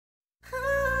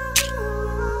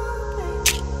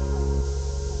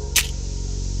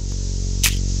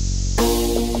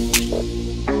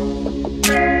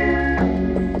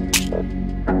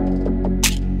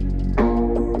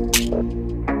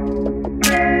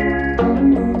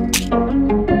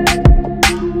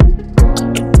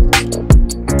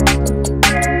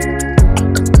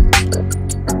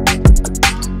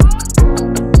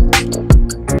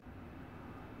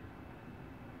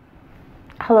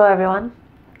everyone,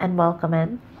 and welcome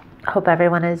in. Hope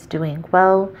everyone is doing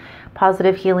well.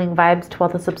 Positive healing vibes to all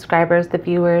the subscribers, the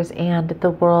viewers, and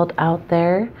the world out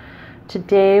there.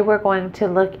 Today we're going to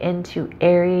look into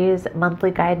Aries monthly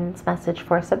guidance message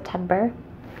for September.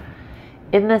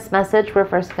 In this message, we're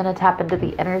first going to tap into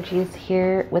the energies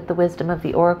here with the wisdom of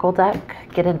the Oracle deck,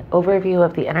 get an overview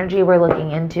of the energy we're looking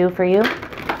into for you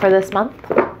for this month.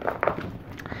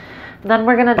 Then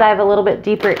we're going to dive a little bit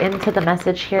deeper into the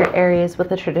message here, Aries, with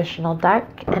the traditional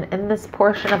deck. And in this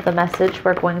portion of the message,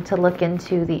 we're going to look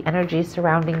into the energy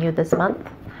surrounding you this month,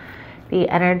 the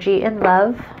energy in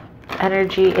love,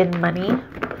 energy in money.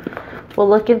 We'll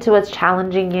look into what's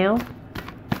challenging you,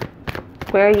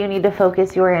 where you need to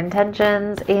focus your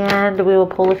intentions, and we will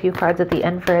pull a few cards at the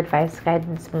end for advice,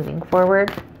 guidance moving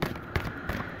forward.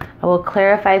 I will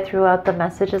clarify throughout the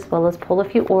message as well as pull a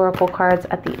few oracle cards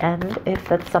at the end. If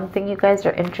that's something you guys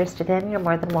are interested in, you're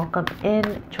more than welcome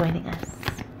in joining us.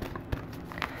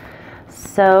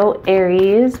 So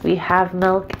Aries, we have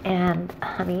milk and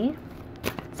honey.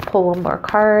 Let's pull one more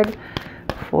card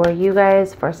for you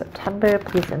guys for September.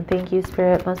 Please and thank you,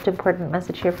 Spirit. Most important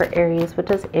message here for Aries. What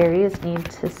does Aries need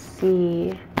to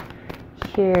see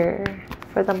here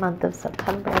for the month of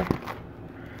September?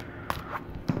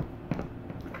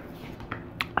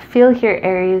 Feel here,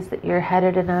 Aries, that you're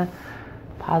headed in a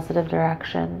positive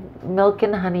direction. Milk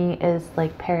and honey is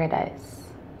like paradise,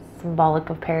 symbolic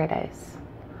of paradise.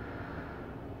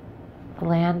 The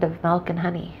land of milk and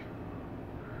honey.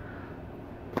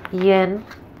 Yin,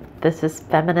 this is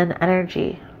feminine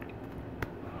energy.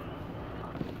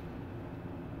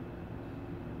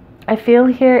 I feel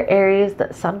here, Aries,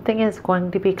 that something is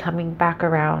going to be coming back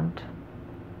around.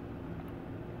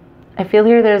 I feel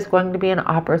here there's going to be an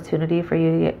opportunity for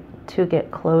you to get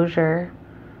closure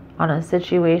on a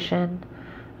situation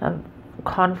of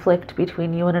conflict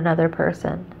between you and another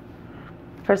person.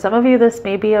 For some of you, this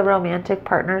may be a romantic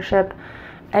partnership.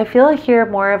 I feel here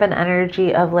more of an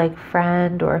energy of like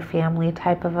friend or family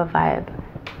type of a vibe.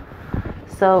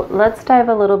 So let's dive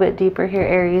a little bit deeper here,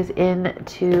 Aries,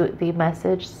 into the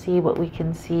message, see what we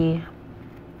can see.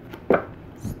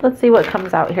 Let's see what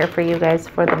comes out here for you guys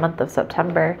for the month of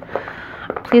September.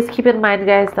 Please keep in mind,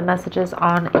 guys, the messages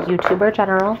on YouTube are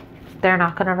general. They're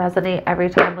not going to resonate every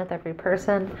time with every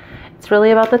person. It's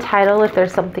really about the title. If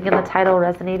there's something in the title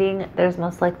resonating, there's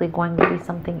most likely going to be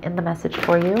something in the message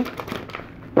for you.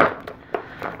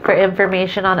 For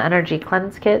information on energy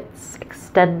cleanse kits,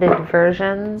 extended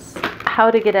versions,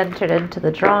 how to get entered into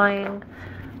the drawing,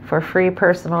 for free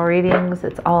personal readings,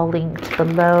 it's all linked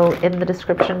below in the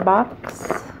description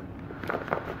box.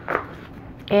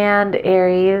 And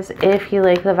Aries, if you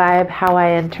like the vibe, how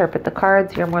I interpret the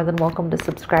cards, you're more than welcome to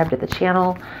subscribe to the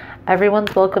channel.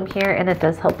 Everyone's welcome here, and it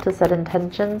does help to set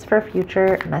intentions for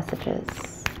future messages.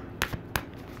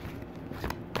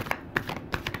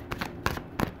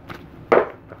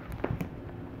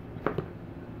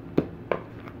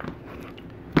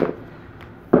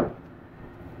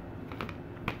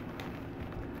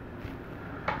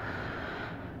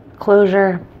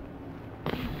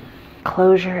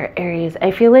 Closure, Aries.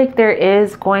 I feel like there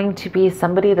is going to be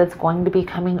somebody that's going to be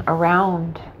coming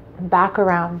back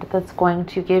around, that's going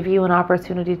to give you an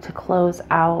opportunity to close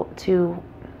out,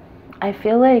 I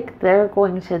feel like they're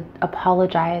going to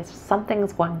apologize.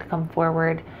 Something's going to come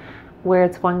forward where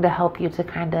it's going to help you to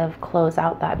kind of close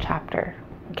out that chapter,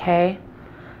 okay?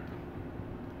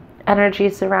 Energy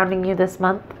surrounding you this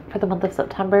month, for the month of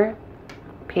September,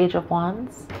 Page of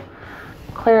Wands.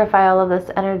 Clarify all of this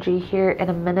energy here in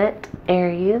a minute,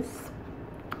 Aries.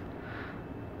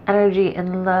 Energy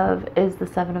in love is the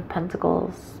Seven of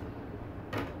Pentacles.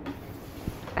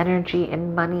 Energy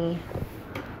in money,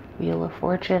 Wheel of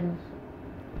Fortune.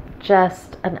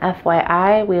 Just an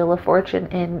FYI, Wheel of Fortune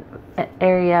in an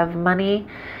area of money.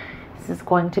 This is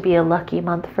going to be a lucky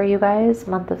month for you guys,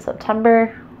 month of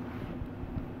September.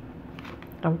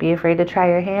 Don't be afraid to try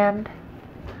your hand.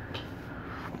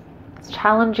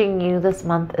 Challenging you this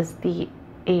month is the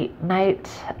Knight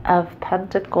of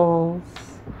Pentacles.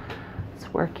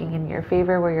 It's working in your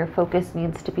favor. Where your focus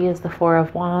needs to be is the Four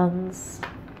of Wands.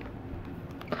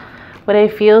 What I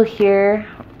feel here,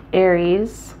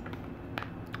 Aries,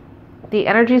 the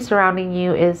energy surrounding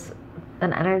you is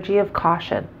an energy of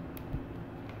caution.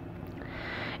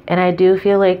 And I do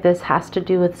feel like this has to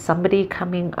do with somebody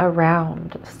coming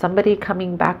around, somebody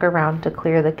coming back around to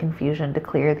clear the confusion, to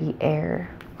clear the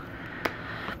air.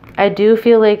 I do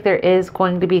feel like there is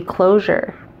going to be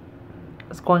closure.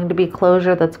 It's going to be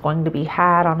closure that's going to be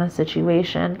had on a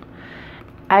situation.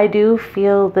 I do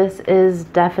feel this is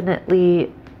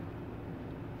definitely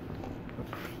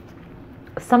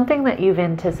something that you've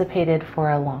anticipated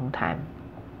for a long time.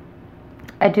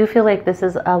 I do feel like this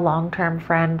is a long-term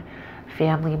friend,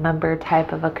 family member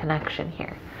type of a connection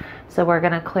here. So we're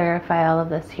going to clarify all of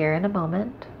this here in a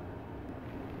moment.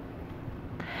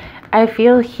 I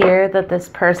feel here that this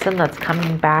person that's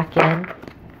coming back in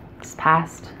is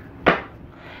past.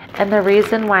 And the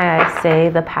reason why I say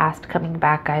the past coming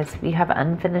back, guys, we have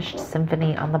unfinished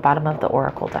symphony on the bottom of the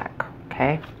oracle deck,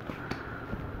 okay?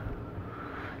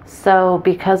 So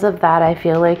because of that, I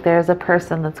feel like there's a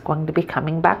person that's going to be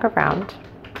coming back around.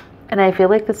 And I feel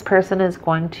like this person is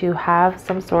going to have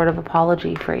some sort of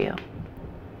apology for you.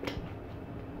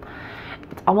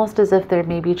 It's almost as if they're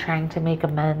maybe trying to make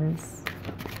amends.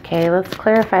 Okay, let's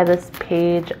clarify this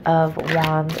Page of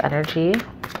Wands energy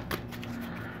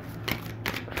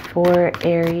for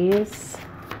Aries.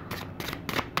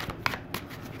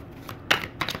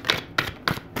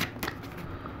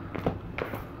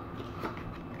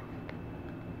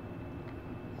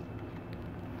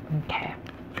 Okay.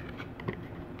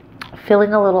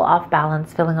 Feeling a little off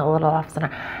balance, feeling a little off center.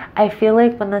 I feel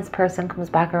like when this person comes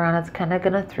back around, it's kind of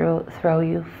going to throw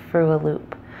you through a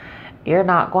loop. You're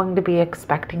not going to be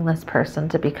expecting this person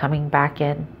to be coming back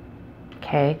in.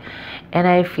 Okay. And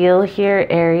I feel here,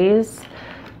 Aries,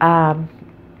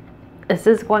 this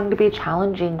is going to be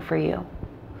challenging for you.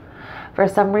 For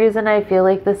some reason, I feel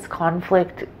like this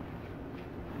conflict,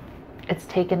 it's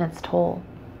taken its toll.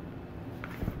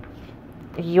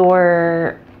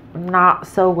 You're not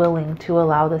so willing to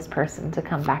allow this person to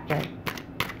come back in.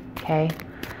 Okay.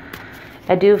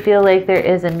 I do feel like there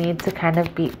is a need to kind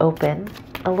of be open,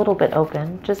 a little bit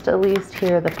open, just at least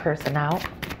hear the person out.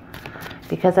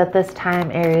 Because at this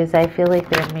time, Aries, I feel like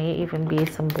there may even be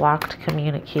some blocked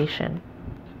communication.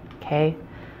 Okay.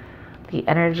 The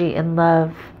energy in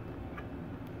love,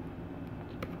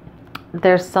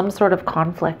 there's some sort of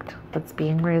conflict that's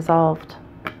being resolved.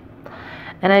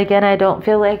 And again, I don't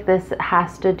feel like this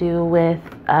has to do with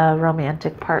a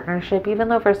romantic partnership, even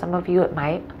though for some of you it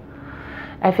might.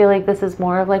 I feel like this is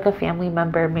more of like a family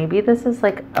member. Maybe this is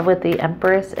like with the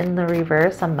Empress in the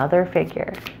reverse, a mother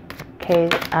figure, okay,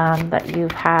 that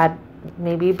you've had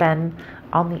maybe been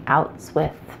on the outs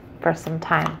with for some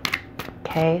time,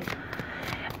 okay.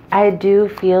 I do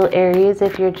feel, Aries,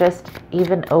 if you're just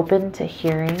even open to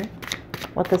hearing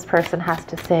what this person has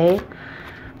to say,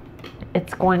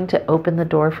 it's going to open the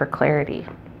door for clarity,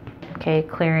 okay,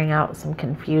 clearing out some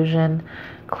confusion,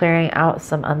 clearing out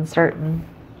some uncertain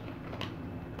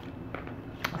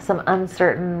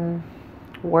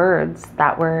words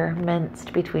that were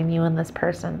minced between you and this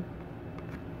person.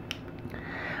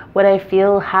 What I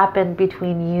feel happened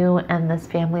between you and this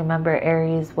family member,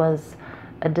 Aries, was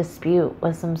a dispute,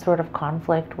 was some sort of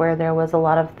conflict where there was a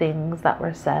lot of things that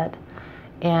were said.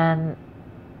 And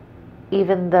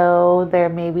even though there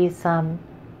may be some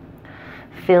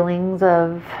feelings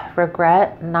of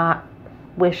regret, not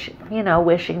wishing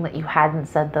that you hadn't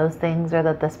said those things or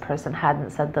that this person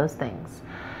hadn't said those things,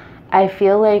 I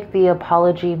feel like the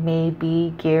apology may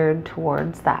be geared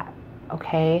towards that,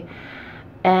 okay?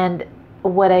 And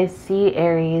what I see,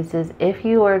 Aries, is if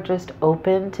you are just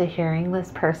open to hearing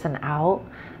this person out,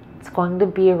 it's going to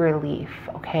be a relief,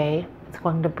 okay? It's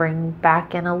going to bring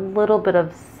back in a little bit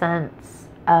of sense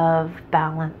of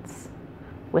balance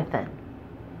within.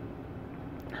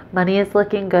 Money is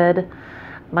looking good.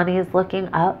 Money is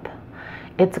looking up.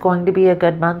 It's going to be a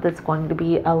good month. It's going to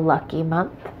be a lucky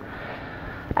month.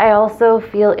 I also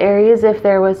feel, Aries, if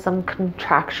there was some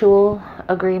contractual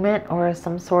agreement or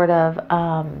some sort of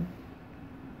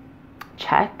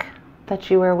check that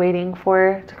you were waiting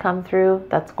for to come through,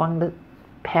 that's going to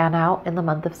pan out in the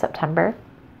month of September.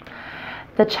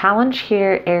 The challenge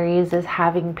here, Aries, is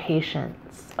having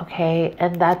patience, okay?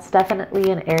 And that's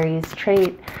definitely an Aries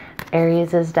trait.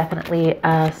 Aries is definitely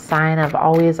a sign of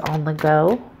always on the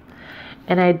go.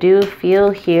 And I do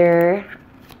feel here,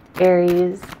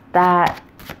 Aries, that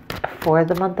for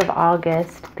the month of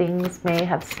August, things may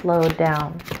have slowed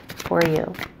down for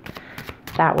you.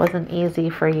 That wasn't easy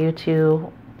for you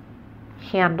to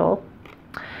handle.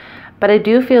 But I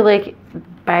do feel like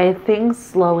by things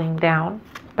slowing down,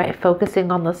 by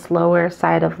focusing on the slower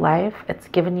side of life, it's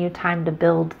given you time to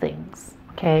build things,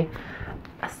 okay?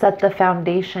 Set the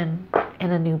foundation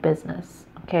in a new business,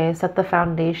 okay? Set the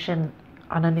foundation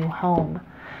on a new home.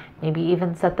 Maybe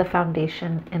even set the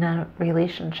foundation in a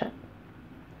relationship.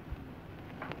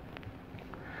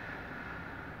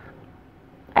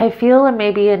 I feel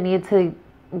maybe a need to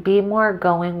be more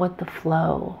going with the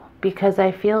flow, because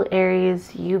I feel,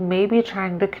 Aries, you may be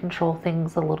trying to control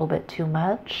things a little bit too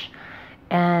much,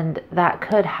 and that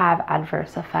could have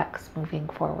adverse effects moving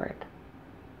forward.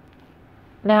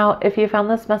 Now, if you found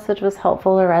this message was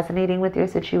helpful or resonating with your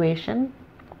situation,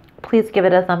 Please give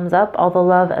it a thumbs up. All the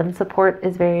love and support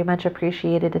is very much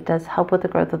appreciated. It does help with the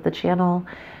growth of the channel,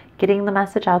 getting the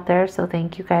message out there. So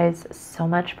thank you guys so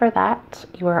much for that.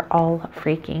 You are all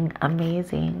freaking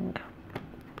amazing.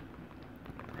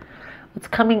 What's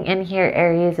coming in here,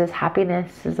 Aries, is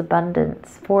happiness, is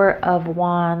abundance. 4 of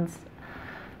Wands,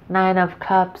 9 of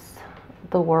Cups,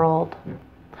 the World.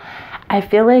 I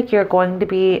feel like you're going to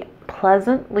be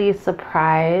pleasantly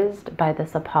surprised by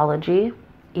this apology,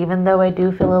 even though I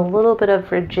do feel a little bit of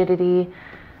rigidity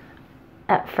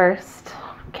at first,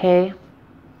 okay?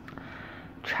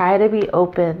 Try to be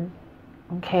open,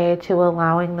 okay, to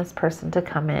allowing this person to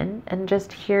come in and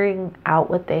just hearing out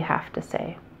what they have to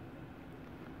say.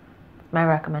 My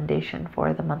recommendation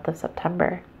for the month of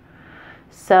September.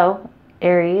 So,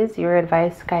 Aries, your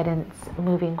advice, guidance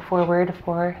moving forward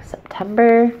for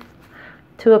September.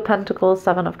 2 of Pentacles,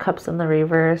 7 of Cups in the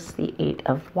reverse, the 8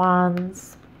 of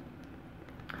Wands.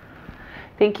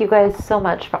 Thank you guys so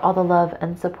much for all the love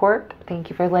and support. Thank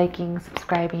you for liking,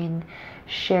 subscribing,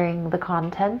 sharing the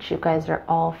content. You guys are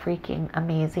all freaking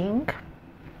amazing.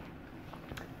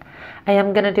 I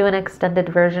am going to do an extended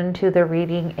version to the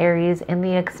reading, Aries. In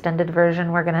the extended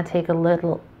version, we're going to take a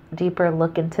little deeper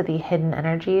look into the hidden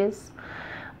energies.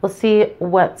 We'll see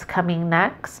what's coming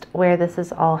next, where this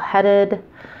is all headed,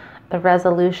 the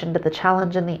resolution to the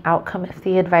challenge and the outcome if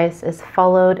the advice is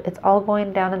followed. It's all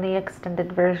going down in the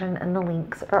extended version and the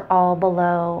links are all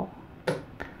below.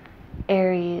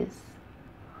 Aries.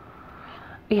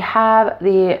 We have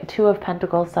the 2 of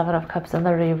Pentacles, 7 of Cups in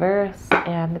the reverse,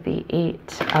 and the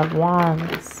 8 of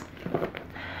Wands.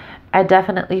 I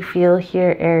definitely feel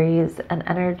here, Aries, an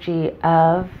energy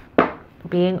of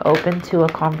being open to a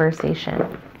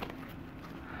conversation.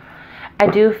 I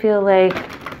do feel like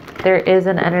there is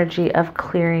an energy of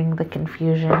clearing the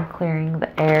confusion, clearing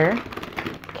the air,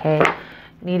 okay?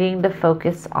 Needing to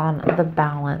focus on the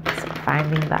balance,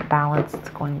 finding that balance is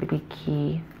going to be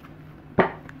key.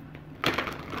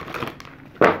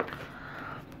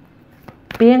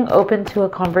 Being open to a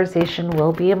conversation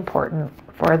will be important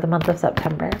for the month of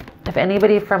September. If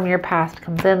anybody from your past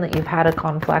comes in that you've had a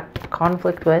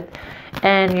conflict with,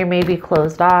 and you're maybe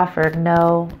closed off or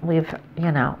no,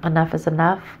 enough is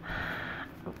enough,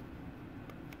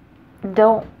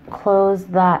 don't close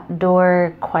that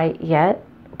door quite yet,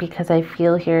 because I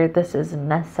feel here this is a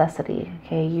necessity,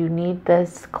 okay? You need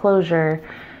this closure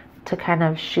to kind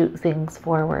of shoot things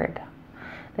forward.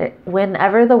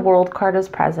 Whenever the World card is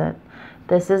present,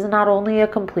 this is not only a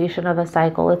completion of a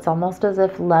cycle, it's almost as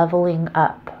if leveling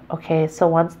up, okay? So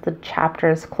once the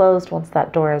chapter is closed, once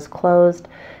that door is closed,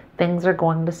 things are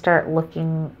going to start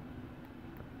looking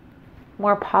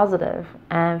more positive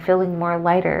and feeling more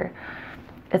lighter.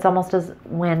 It's almost as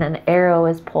when an arrow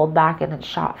is pulled back and it's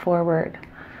shot forward.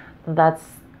 That's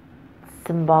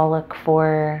symbolic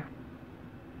for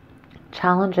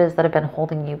challenges that have been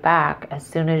holding you back. As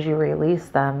soon as you release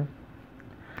them,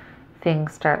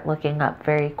 things start looking up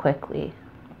very quickly,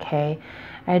 okay?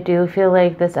 I do feel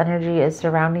like this energy is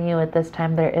surrounding you at this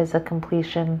time. There is a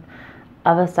completion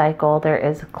of a cycle. There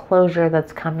is closure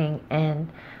that's coming in.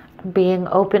 Being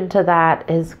open to that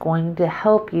is going to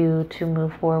help you to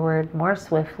move forward more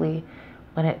swiftly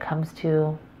when it comes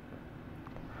to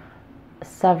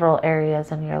several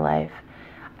areas in your life.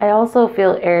 I also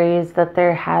feel, Aries, that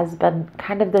there has been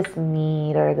kind of this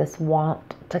need or this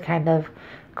want to kind of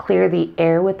clear the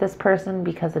air with this person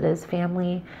because it is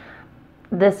family.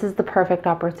 This is the perfect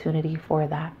opportunity for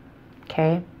that,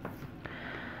 okay?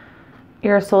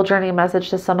 Your soul journey message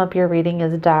to sum up your reading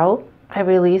is doubt. I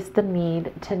release the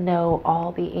need to know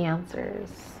all the answers.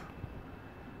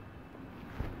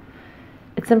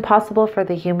 It's impossible for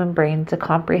the human brain to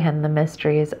comprehend the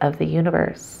mysteries of the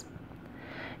universe.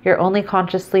 You're only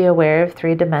consciously aware of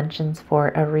 3 dimensions for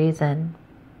a reason.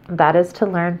 That is to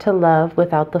learn to love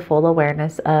without the full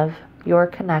awareness of your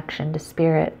connection to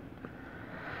spirit.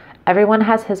 Everyone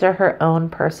has his or her own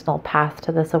personal path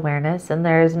to this awareness, and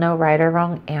there is no right or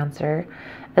wrong answer,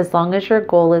 as long as your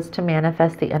goal is to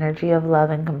manifest the energy of love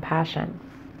and compassion.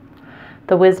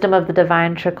 The wisdom of the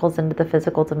divine trickles into the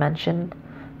physical dimension.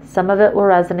 Some of it will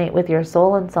resonate with your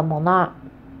soul and some will not.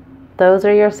 Those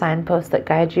are your signposts that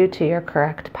guide you to your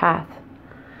correct path.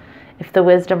 If the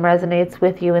wisdom resonates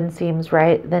with you and seems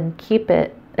right, then keep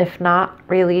it. If not,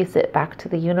 release it back to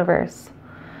the universe.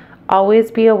 Always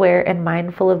be aware and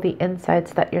mindful of the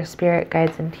insights that your spirit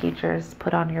guides and teachers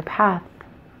put on your path.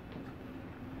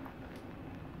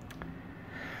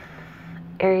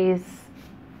 Aries,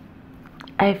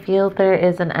 I feel there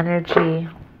is an energy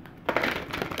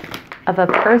of a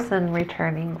person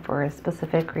returning for a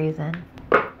specific reason.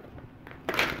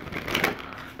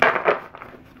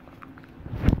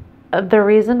 The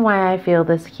reason why I feel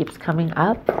this keeps coming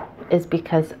up is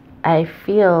because I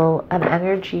feel an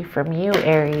energy from you,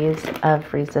 Aries,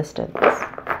 of resistance,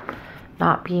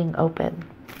 not being open.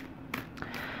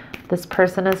 This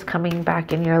person is coming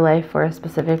back in your life for a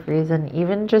specific reason.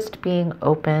 Even just being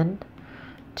open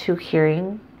to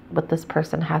hearing what this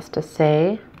person has to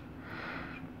say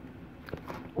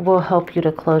will help you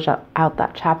to close out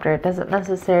that chapter. It doesn't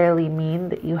necessarily mean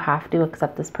that you have to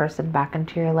accept this person back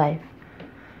into your life.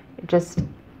 Just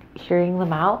hearing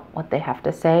them out, what they have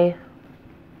to say.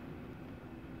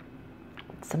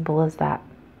 Simple as that.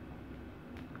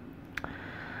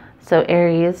 So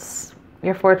Aries,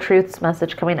 your 4 truths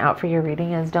message coming out for your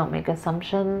reading is don't make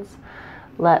assumptions.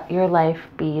 Let your life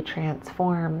be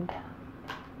transformed.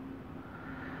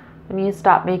 When you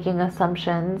stop making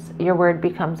assumptions, your word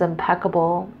becomes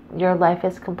impeccable. Your life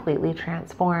is completely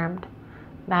transformed.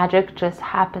 Magic just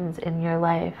happens in your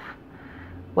life.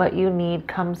 What you need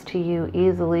comes to you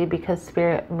easily because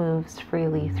Spirit moves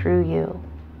freely through you.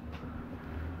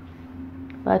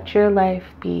 Let your life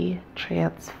be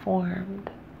transformed.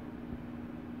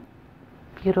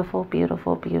 Beautiful,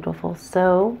 beautiful, beautiful.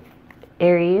 So,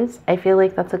 Aries, I feel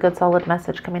like that's a good solid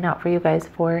message coming out for you guys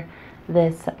for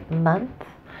this month.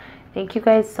 Thank you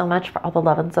guys so much for all the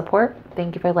love and support.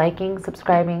 Thank you for liking,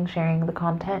 subscribing, sharing the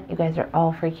content. You guys are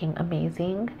all freaking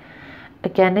amazing.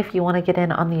 Again, if you want to get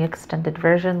in on the extended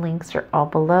version, links are all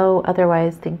below.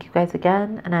 Otherwise, thank you guys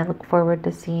again, and I look forward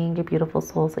to seeing your beautiful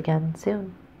souls again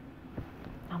soon.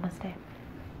 Namaste.